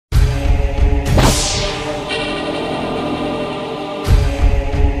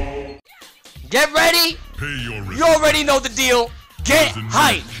Get ready. You already know the deal. Get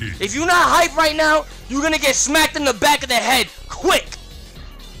hype. If you're not hype right now, you're gonna get smacked in the back of the head quick.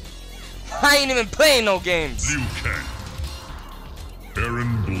 I ain't even playing no games.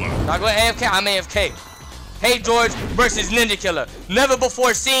 Aaron Black. Not going AFK, I'm AFK. HeeyGeorge versus NinjaKilla. Never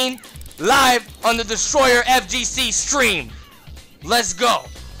before seen. Live on the Destroyer FGC stream. Let's go.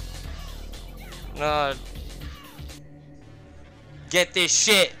 Get this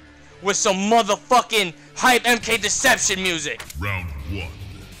shit with some motherfucking hype MK Deception music. Round 1.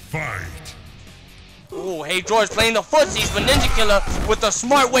 Fight. Ooh, HeeyGeorge playing the footsies, but NinjaKilla with the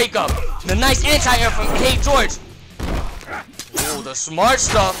smart wake up. The nice anti-air from HeeyGeorge. Ooh, the smart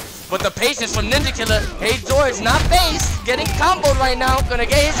stuff, but the patience from NinjaKilla. HeeyGeorge not phased, getting comboed right now. Gonna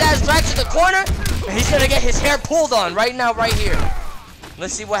get his ass dragged to the corner, and he's gonna get his hair pulled on right now, right here.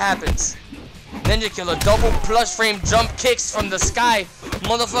 Let's see what happens. NinjaKilla double plus frame jump kicks from the sky.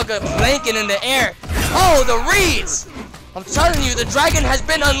 Motherfucker planking in the air. Oh, the reads! I'm telling you, the dragon has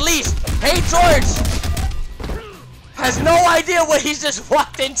been unleashed. HeeyGeorge has no idea what he's just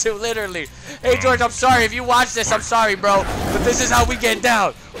walked into, literally. HeeyGeorge, I'm sorry. If you watch this, I'm sorry, bro. But this is how we get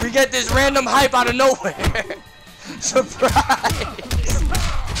down. We get this random hype out of nowhere. Surprise!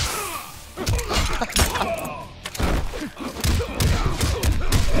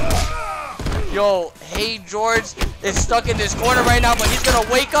 Yo, HeeyGeorge is stuck in this corner right now, but he's gonna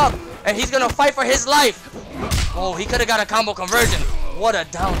wake up and he's gonna fight for his life. Oh, he could have got a combo conversion. What a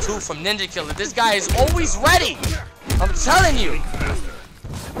down 2 from NinjaKilla. This guy is always ready. I'm telling you.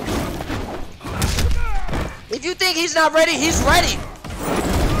 If you think he's not ready, he's ready.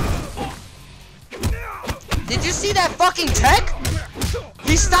 Did you see that fucking tech?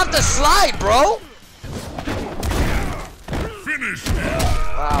 He stopped the slide, bro. Finish.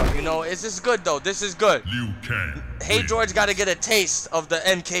 Wow, you know, this is good though. This is good. HeeyGeorge got to get a taste of the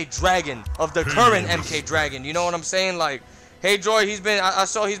MK Dragon, of the current MK Dragon. You know what I'm saying? Like, HeeyGeorge, I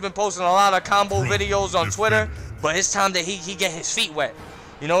saw he's been posting a lot of combo videos on Twitter, but it's time that he get his feet wet.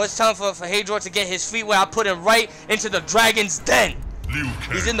 You know, it's time for HeeyGeorge to get his feet wet. I put him right into the dragon's den.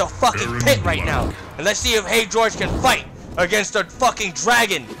 He's in the fucking pit right now. And let's see if HeeyGeorge can fight against the fucking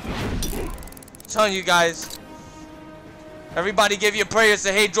dragon. I'm telling you guys. Everybody give your prayers to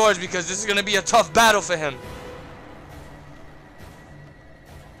HeeyGeorge because this is going to be a tough battle for him.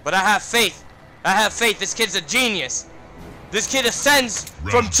 But I have faith. I have faith. This kid's a genius. This kid ascends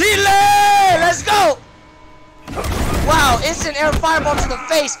from Chile. Let's go. Wow, instant air fireball to the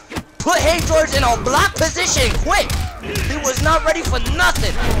face. Put HeeyGeorge in a block position quick. He was not ready for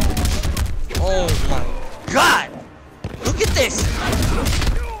nothing. Oh my god. Look at this.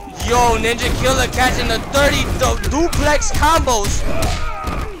 Yo, NinjaKilla catching the 30 duplex combos.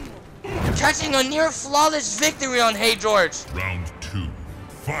 Catching a near flawless victory on HeeyGeorge. Round 2.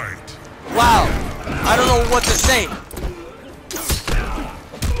 Fight. Wow. I don't know what to say.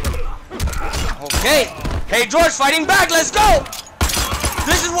 Okay. HeeyGeorge fighting back. Let's go.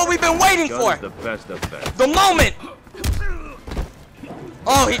 This is what we've been waiting for. The moment.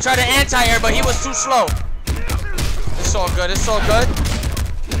 Oh, he tried to anti-air, but he was too slow. It's all good. It's all good.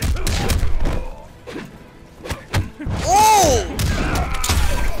 Oh!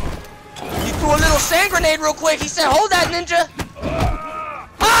 He threw a little sand grenade real quick. He said, hold that, Ninja.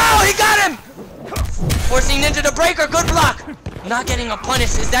 Oh, he got him! Forcing Ninja to break her. Good block. Not getting a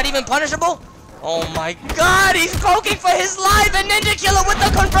punish. Is that even punishable? Oh my god, he's poking for his life, and NinjaKilla with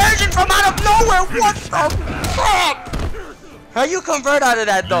the conversion from out of nowhere. What the fuck? How you convert out of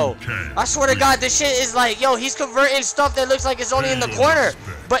that, though? I swear to God, this shit is like, yo, he's converting stuff that looks like it's only in the corner.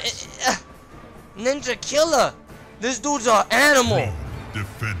 But, NinjaKilla. This dude's an animal.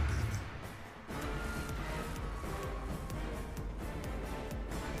 Defended.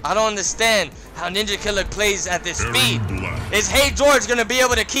 I don't understand how NinjaKilla plays at this speed. Is HeeyGeorge gonna be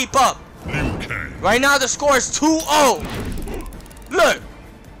able to keep up? Right now the score is 2-0. Look,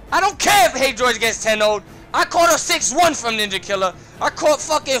 I don't care if HeeyGeorge gets 10-0'd. I caught a 6-1 from NinjaKilla. I caught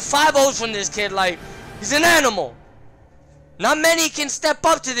fucking 5-0s from this kid. Like, he's an animal. Not many can step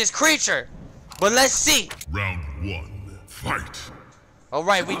up to this creature. But let's see. Round 1. Fight.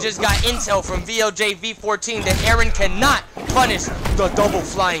 Alright, we just got intel from VLJ V14 that Aaron cannot punish the double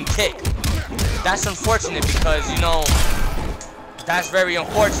flying kick. That's unfortunate because, you know, that's very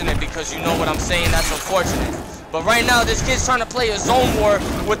unfortunate because you know what I'm saying. That's unfortunate. But right now, this kid's trying to play a zone war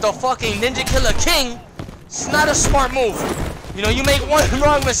with the fucking NinjaKilla King. It's not a smart move. You know, you make one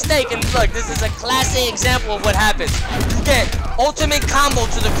wrong mistake, and look, this is a classic example of what happens. You get ultimate combo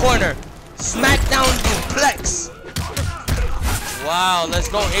to the corner. Smackdown duplex. Wow, let's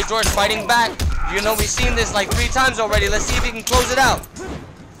go. HeeyGeorge fighting back. You know, we've seen this like 3 times already. Let's see if he can close it out.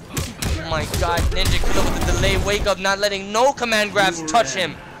 my god, NinjaKilla with the delayed wake up, not letting no command grabs touch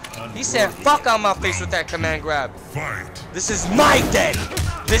him. He said, fuck out my face with that command grab. This is my den.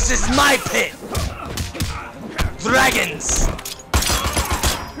 This is my pit. Dragons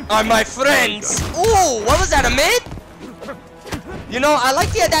are my friends. Ooh, what was that, a mid? You know, I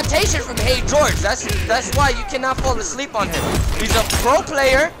like the adaptation from HeeyGeorge. That's why you cannot fall asleep on him. He's a pro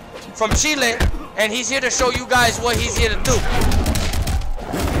player from Chile, and he's here to show you guys what he's here to do.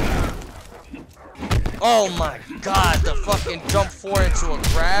 Oh my god, the fucking jump 4 into a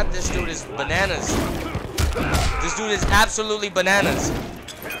grab. This dude is bananas. This dude is absolutely bananas.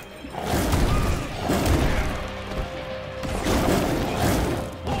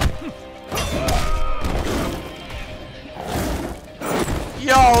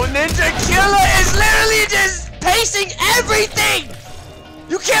 Yo, NinjaKilla is literally just pacing everything.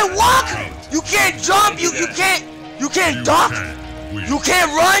 You can't walk, you can't jump, you can't duck, you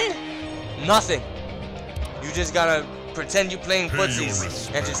can't run, nothing. You just gotta pretend you playing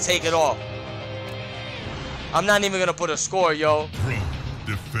footsies and just take it all. I'm not even gonna put a score, yo.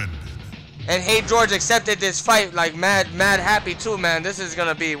 And HeeyGeorge accepted this fight like mad happy too, man. This is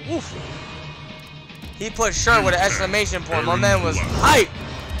gonna be woof. He put shirt with an exclamation point. My man was hype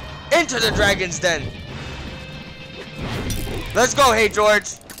into the Dragon's Den. Let's go,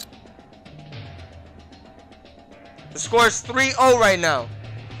 HeeyGeorge. The score is 3-0 right now.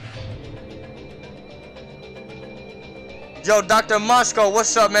 Yo, Dr. Moscow,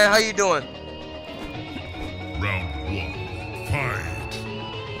 what's up, man? How you doing? Round 1, fight.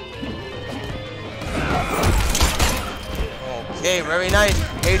 Okay, very nice.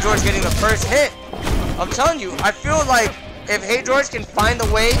 HeeyGeorge getting the first hit. I'm telling you, I feel like if HeeyGeorge can find a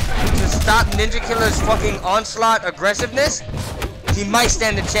way to stop NinjaKilla's fucking onslaught aggressiveness, he might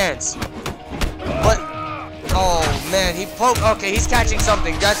stand a chance. But, oh man, he poked. Okay, he's catching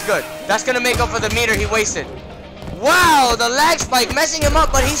something. That's good. That's gonna make up for the meter he wasted. Wow, the lag spike messing him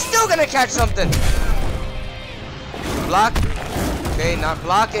up, but he's still gonna catch something. Block. Okay, not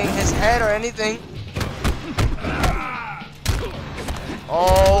blocking his head or anything.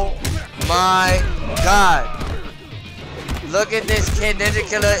 Oh my god. Look at this kid.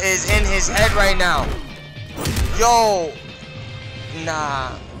 NinjaKilla is in his head right now. Yo.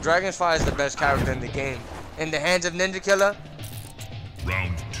 Nah. Dragonfly is the best character in the game. In the hands of NinjaKilla.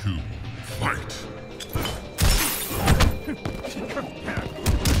 Round 2, fight.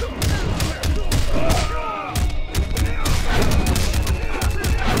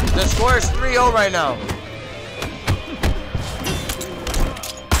 The score is 3-0 right now.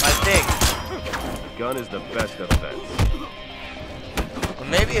 I think. Gun is the best defense.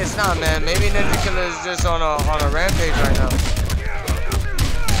 Maybe it's not, man. Maybe NinjaKilla is just on a rampage right now.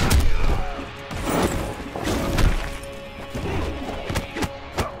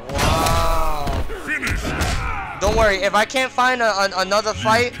 Wow. Don't worry. If I can't find another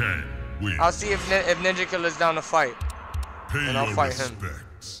fight, I'll see if NinjaKilla is down to fight, and I'll fight him.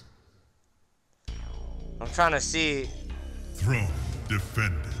 I'm trying to see. Throne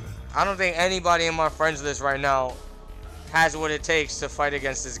defended. I don't think anybody in my friends list right now has what it takes to fight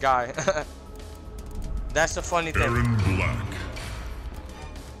against this guy. That's the funny thing. Baron Black.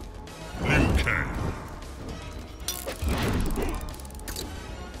 Liu Kang.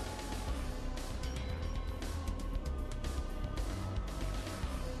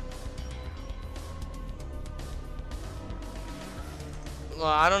 Well,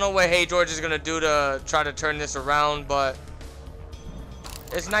 I don't know what HeeyGeorge is gonna do to try to turn this around, but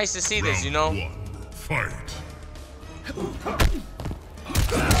it's nice to see this, you know. Round 1, fight.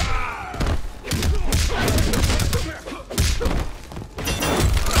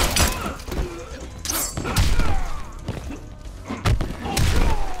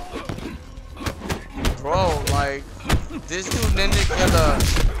 Bro, like this dude NinjaKilla,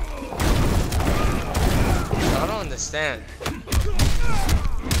 I don't understand.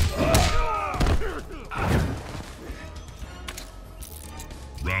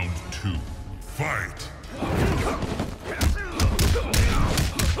 Round 2, fight.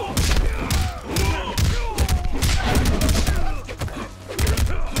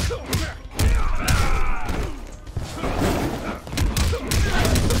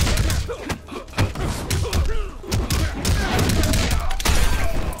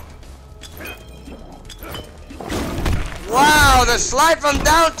 Wow, the slide from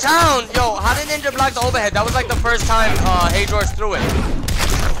downtown. Yo, how did Ninja block the overhead? That was like the first time HeeyGeorge threw it.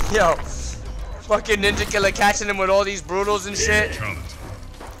 Yo, fucking NinjaKilla catching him with all these brutals and shit.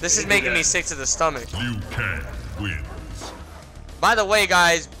 This is making me sick to the stomach. Liu Kang wins. By the way,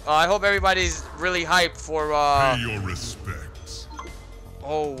 guys, I hope everybody's really hyped for Pay your respects.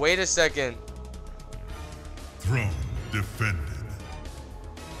 Oh, wait a second. Throne defended.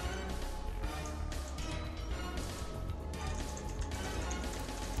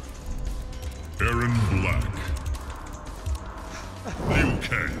 Aaron Black. Liu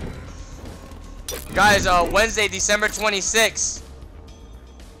Kang. Guys, Wednesday, December 26th.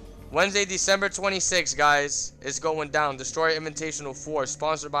 Wednesday, December 26th, guys. It's going down. Destroyer Invitational 4,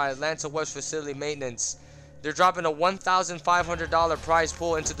 sponsored by Atlanta West Facility Maintenance. They're dropping a $1,500 prize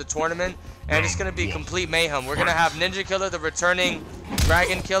pool into the tournament, and it's going to be complete mayhem. We're going to have NinjaKilla, the returning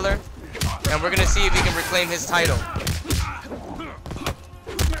Dragon Killer, and we're going to see if he can reclaim his title.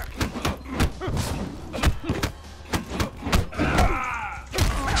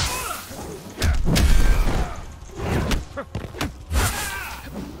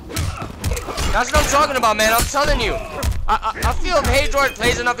 That's what I'm talking about, man. I'm telling you. I feel if HeeyGeorge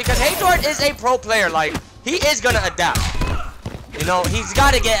plays enough, because HeeyGeorge is a pro player. Like, he is going to adapt. You know, he's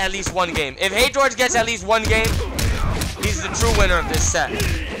got to get at least one game. If HeeyGeorge gets at least one game, he's the true winner of this set.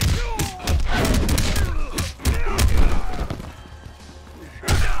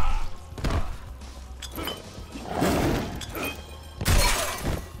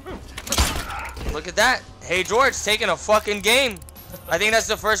 Look at that. HeeyGeorge taking a fucking game. I think that's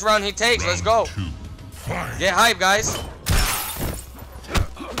the first round he takes. Let's go. Get hype, guys.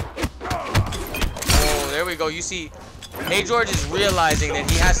 Oh, there we go. You see, HeeyGeorge is realizing that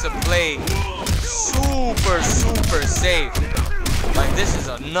he has to play super, super safe. Like, this is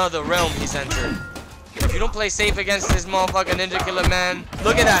another realm he's entered. If you don't play safe against this motherfucking NinjaKilla, man.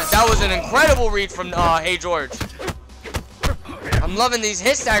 Look at that. That was an incredible read from HeeyGeorge. I'm loving these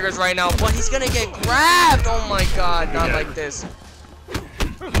hit staggers right now, but he's gonna get grabbed. Oh my god, not like this.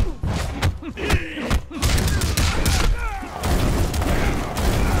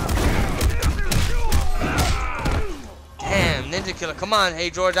 Damn, NinjaKilla, come on,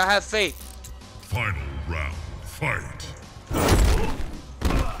 HeeyGeorge, I have faith. Final round, fight.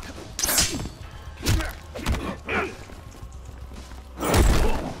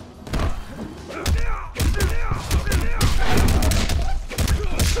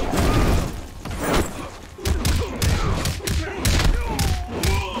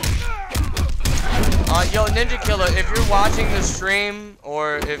 Yo, NinjaKilla, if you're watching the stream,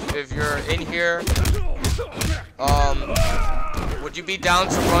 or if you're in here, would you be down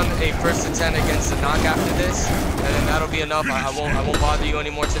to run a first to 10 against the knock after this? And then that'll be enough. I won't bother you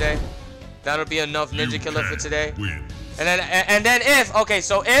anymore today. That'll be enough, NinjaKilla, for today. And then if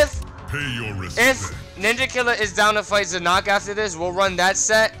NinjaKilla is down to fight Zanak after this, we'll run that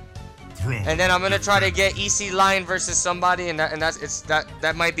set. And then I'm gonna try to get EC Lion versus somebody, and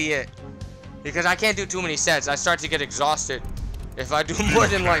that might be it. Because I can't do too many sets. I start to get exhausted. If I do more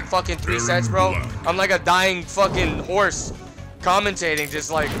than like fucking 3 sets, bro, I'm like a dying fucking horse commentating,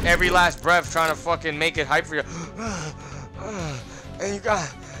 just like every last breath, trying to fucking make it hype for you. And you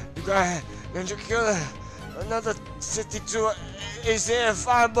got NinjaKilla, another 52 is in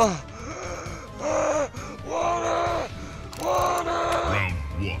fiber. Water. Round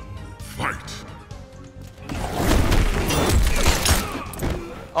 1, fight.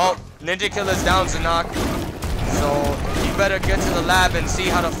 Oh, NinjaKilla's down, Zanak. So you better get to the lab and see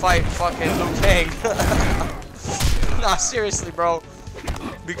how to fight fucking Liu Kang. Nah, seriously, bro.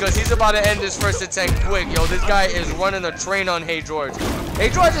 Because he's about to end this first to 10 quick. Yo, this guy is running a train on HeeyGeorge.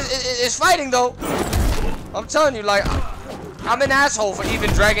 HeeyGeorge is fighting, though. I'm telling you, like, I'm an asshole for even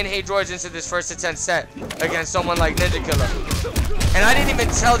dragging HeeyGeorge into this first to 10 set against someone like NinjaKilla. And I didn't even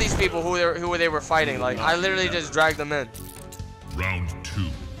tell these people who they were fighting. Like, I literally just dragged them in. Round 2,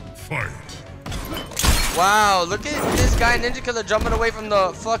 fight. Wow, look at this guy NinjaKilla jumping away from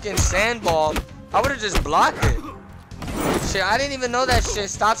the fucking sandball. I would have just blocked it. Shit, I didn't even know that shit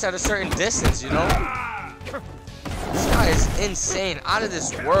stops at a certain distance, you know? This guy is insane, out of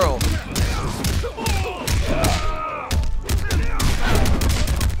this world.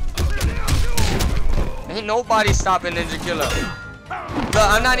 Ain't nobody stopping NinjaKilla. Look,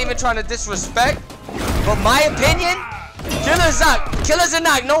 I'm not even trying to disrespect, but my opinion, Killa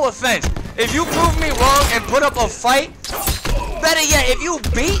Zanak, no offense. If you prove me wrong and put up a fight, better yet, if you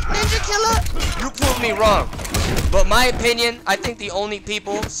beat NinjaKilla, you prove me wrong. But my opinion, I think the only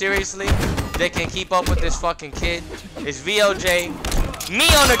people, seriously, that can keep up with this fucking kid is VLJ. Me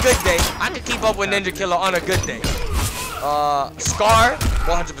on a good day, I can keep up with NinjaKilla on a good day. Scar,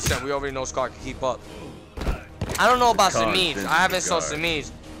 100%, we already know Scar can keep up. I don't know about Samij, I haven't saw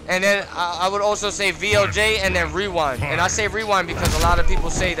Samij. And then I would also say VLJ and then Rewind. And I say Rewind because a lot of people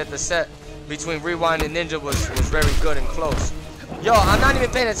say that the set between Rewind and Ninja was very good and close. Yo, I'm not even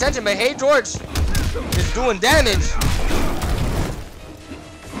paying attention, but HeeyGeorge is doing damage.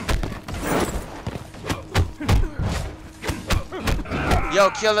 Yo,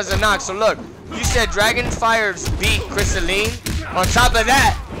 Killa's a knock. So look, you said Dragon Fire's beat Crystalline. On top of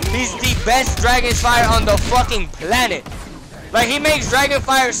that, he's the best Dragon Fire on the fucking planet. Like, he makes Dragon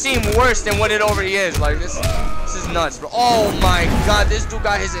Fire seem worse than what it already is. Like, this is nuts, bro. Oh my god, this dude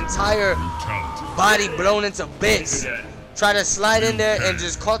got his entire body blown into bits. Try to slide in there and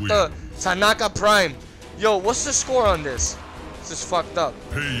just caught the Tanaka Prime. Yo, what's the score on this? This is fucked up.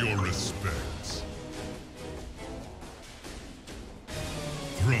 Pay your respects.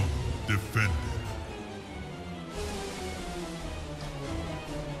 Throne defended.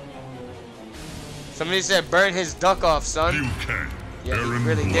 Somebody said burn his duck off, son. You can. Yeah, he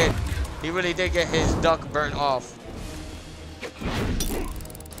really did. He really did get his duck burnt off.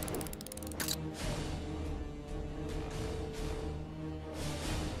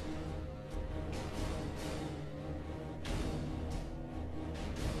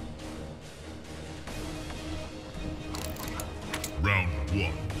 Round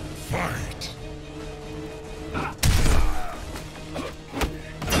 1. Fight.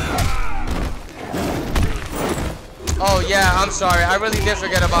 Oh yeah, I'm sorry. I really did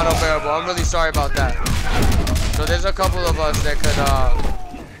forget about Unbearable. I'm really sorry about that. So there's a couple of us that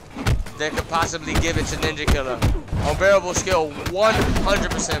could possibly give it to NinjaKilla. Unbearable skill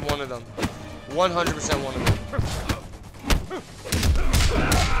 100% one of them. 100% one of them.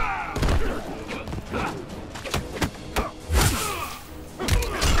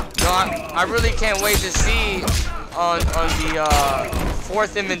 No, I really can't wait to see on the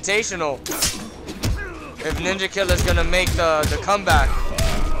 4th Invitational if NinjaKilla's gonna make the comeback.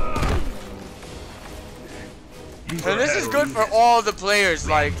 And this is good for all the players,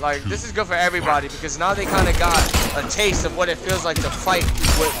 like this is good for everybody, because now they kind of got a taste of what it feels like to fight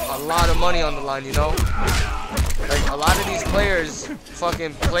with a lot of money on the line, you know? Like, a lot of these players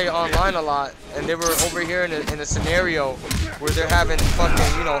fucking play online a lot, and they were over here in a scenario where they're having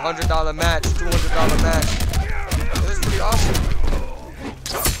fucking, you know, $100 match, $200 match. This is pretty awesome.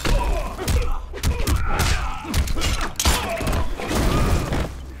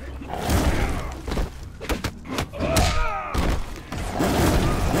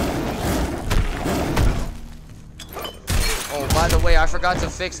 By the way, I forgot to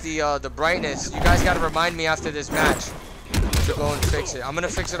fix the brightness. You guys gotta remind me after this match to go and fix it. I'm gonna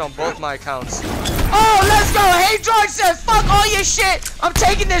fix it on both my accounts. Oh, let's go! HeeyGeorge says, fuck all your shit! I'm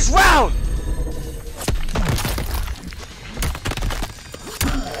taking this round!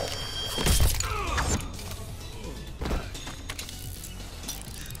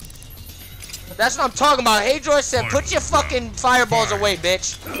 That's what I'm talking about. HeeyGeorge said, put your fucking fireballs away,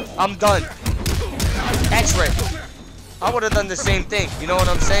 bitch. I'm done. X-ray. I would have done the same thing. You know what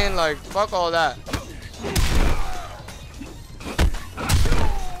I'm saying? Like, fuck all that.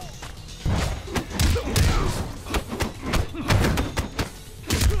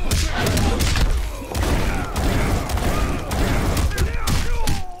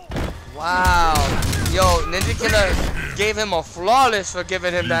 Wow. Yo, NinjaKilla gave him a flawless for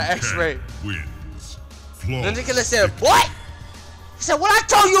giving him that X-ray. NinjaKilla said, what? He said, what I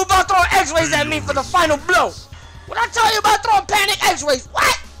told you about throwing X-rays at me for the final blow? What I tell you about throwing panic X-rays?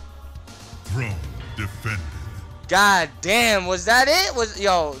 What? Throne defended. God damn, was that it?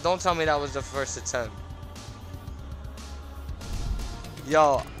 Yo, don't tell me that was the first attempt.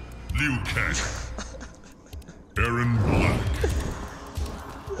 Yo. Liu Kang. Aaron Black.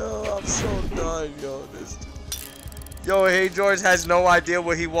 Yo, I'm so done, yo. Yo, HeeyGeorge has no idea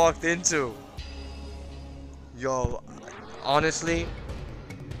what he walked into. Yo, honestly,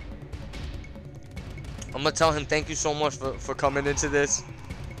 I'm gonna tell him thank you so much for coming into this.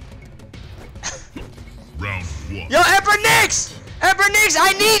 Round 1. Yo, Emperor Nix! Emperor Nix,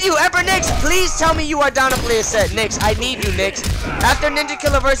 I need you! Emperor Nix, please tell me you are down to play a set. Nix, I need you, Nix. After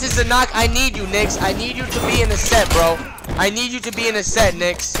NinjaKilla versus Zanak, I need you, Nix. I need you to be in a set, bro. I need you to be in a set,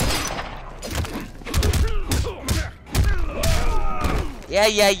 Nix.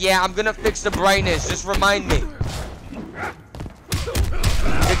 Yeah. I'm gonna fix the brightness. Just remind me.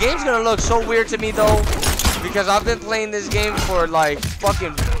 The game's gonna look so weird to me though, because I've been playing this game for like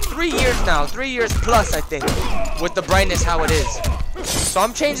fucking 3 years now, 3 years plus I think, with the brightness how it is. So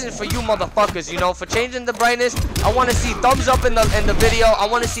I'm changing it for you motherfuckers, you know, for changing the brightness. I want to see thumbs up in the video. I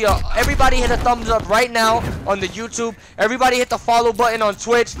want to see everybody hit a thumbs up right now on the YouTube. Everybody hit the follow button on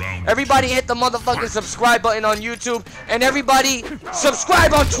Twitch. Everybody hit the motherfucking subscribe button on YouTube, and everybody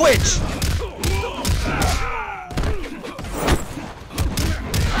subscribe on Twitch.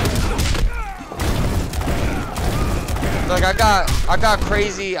 Like I got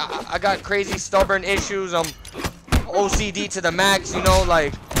crazy stubborn issues. I'm OCD to the max, you know,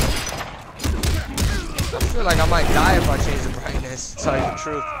 like I feel like I might die if I change the brightness. is. Tell you the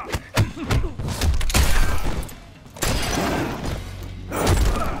truth.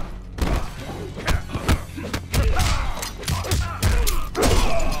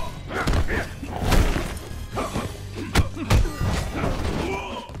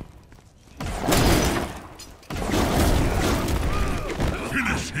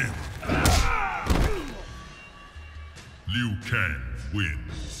 Finish him. Liu Kang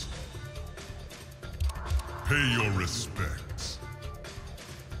wins. Pay your respects.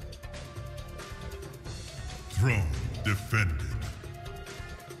 Throne defended.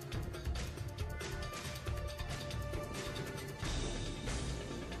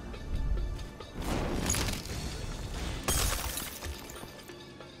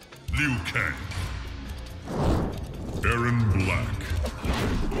 Liu Kang. Aaron Black.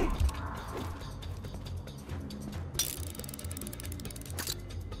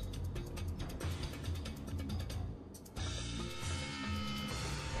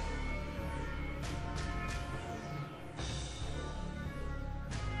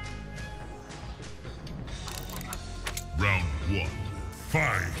 Round 1.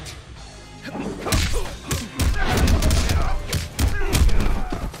 Fight!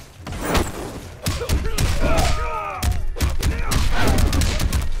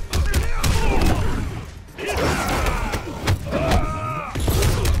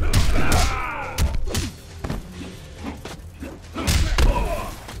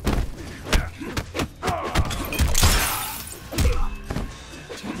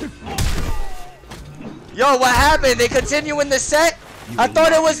 Yo, what happened? They continue in the set? I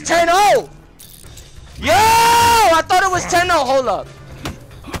thought it was 10-0. Yo, I thought it was 10-0. Hold up.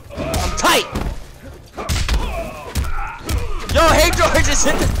 I'm tight. Yo, HeeyGeorge is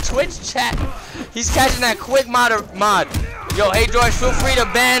in the Twitch chat. He's catching that quick mod. Yo, HeeyGeorge, feel free to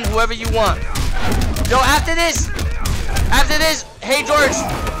ban whoever you want. Yo, after this, HeeyGeorge,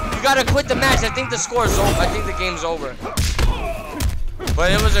 you gotta quit the match. I think the score's over. I think the game's over.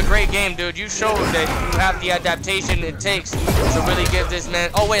 But it was a great game, dude. You showed that you have the adaptation it takes to really give this man...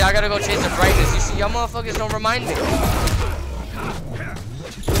 Oh, wait, I gotta go change the brightness. You see, y'all motherfuckers don't remind me.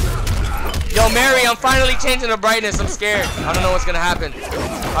 Yo, Mary, I'm finally changing the brightness. I'm scared. I don't know what's gonna happen.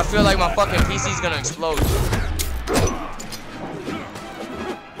 I feel like my fucking PC's gonna explode.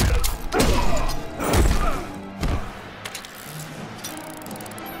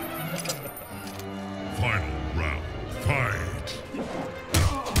 Final round. Fight!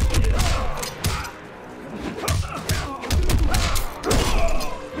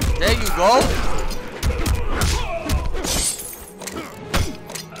 There you go.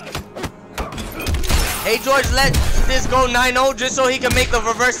 HeeyGeorge let this go 9-0 just so he can make the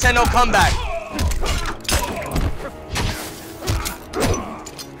reverse 10-0 comeback.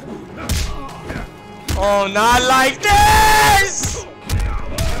 Oh, not like this!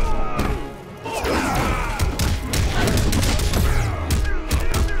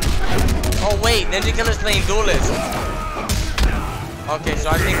 Oh wait, NinjaKilla's playing Duelist. Okay, so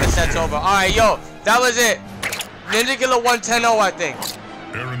I think the set's over. Alright, yo, that was it. NinjaKilla won 10-0, I think.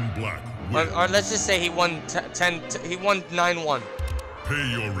 Aaron Black. Or let's just say he won 9-1. Pay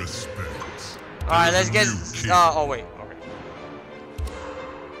your respects. Alright, let's get... oh, wait. Okay.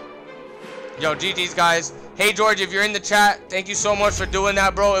 Yo, GG's, guys. HeeyGeorge, if you're in the chat, thank you so much for doing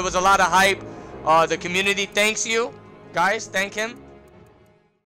that, bro. It was a lot of hype. The community thanks you. Guys, thank him.